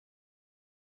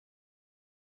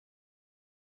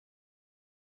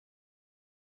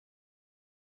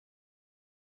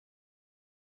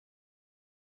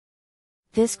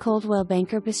This Coldwell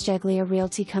Banker Bisceglia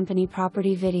Realty Company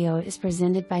property video is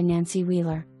presented by Nancy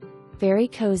Wheeler. Very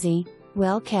cozy,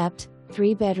 well kept,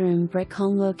 3-bedroom brick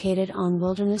home located on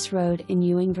Wilderness Road in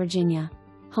Ewing, Virginia.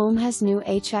 Home has new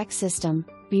HVAC system,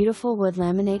 beautiful wood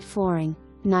laminate flooring,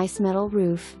 nice metal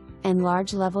roof, and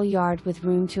large level yard with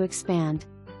room to expand.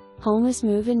 Home is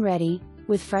move-in ready,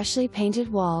 with freshly painted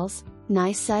walls,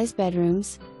 nice size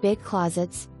bedrooms, big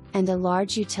closets, and a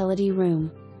large utility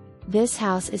room. This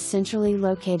house is centrally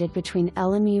located between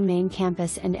LMU main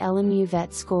campus and LMU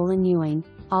Vet School in Ewing,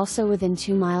 also within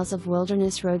 2 miles of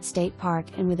Wilderness Road State Park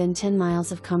and within 10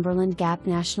 miles of Cumberland Gap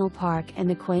National Park and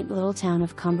the quaint little town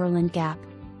of Cumberland Gap.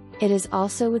 It is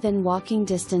also within walking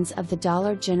distance of the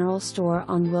Dollar General store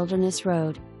on Wilderness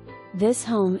Road. This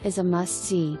home is a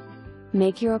must-see.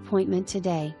 Make your appointment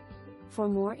today. For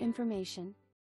more information,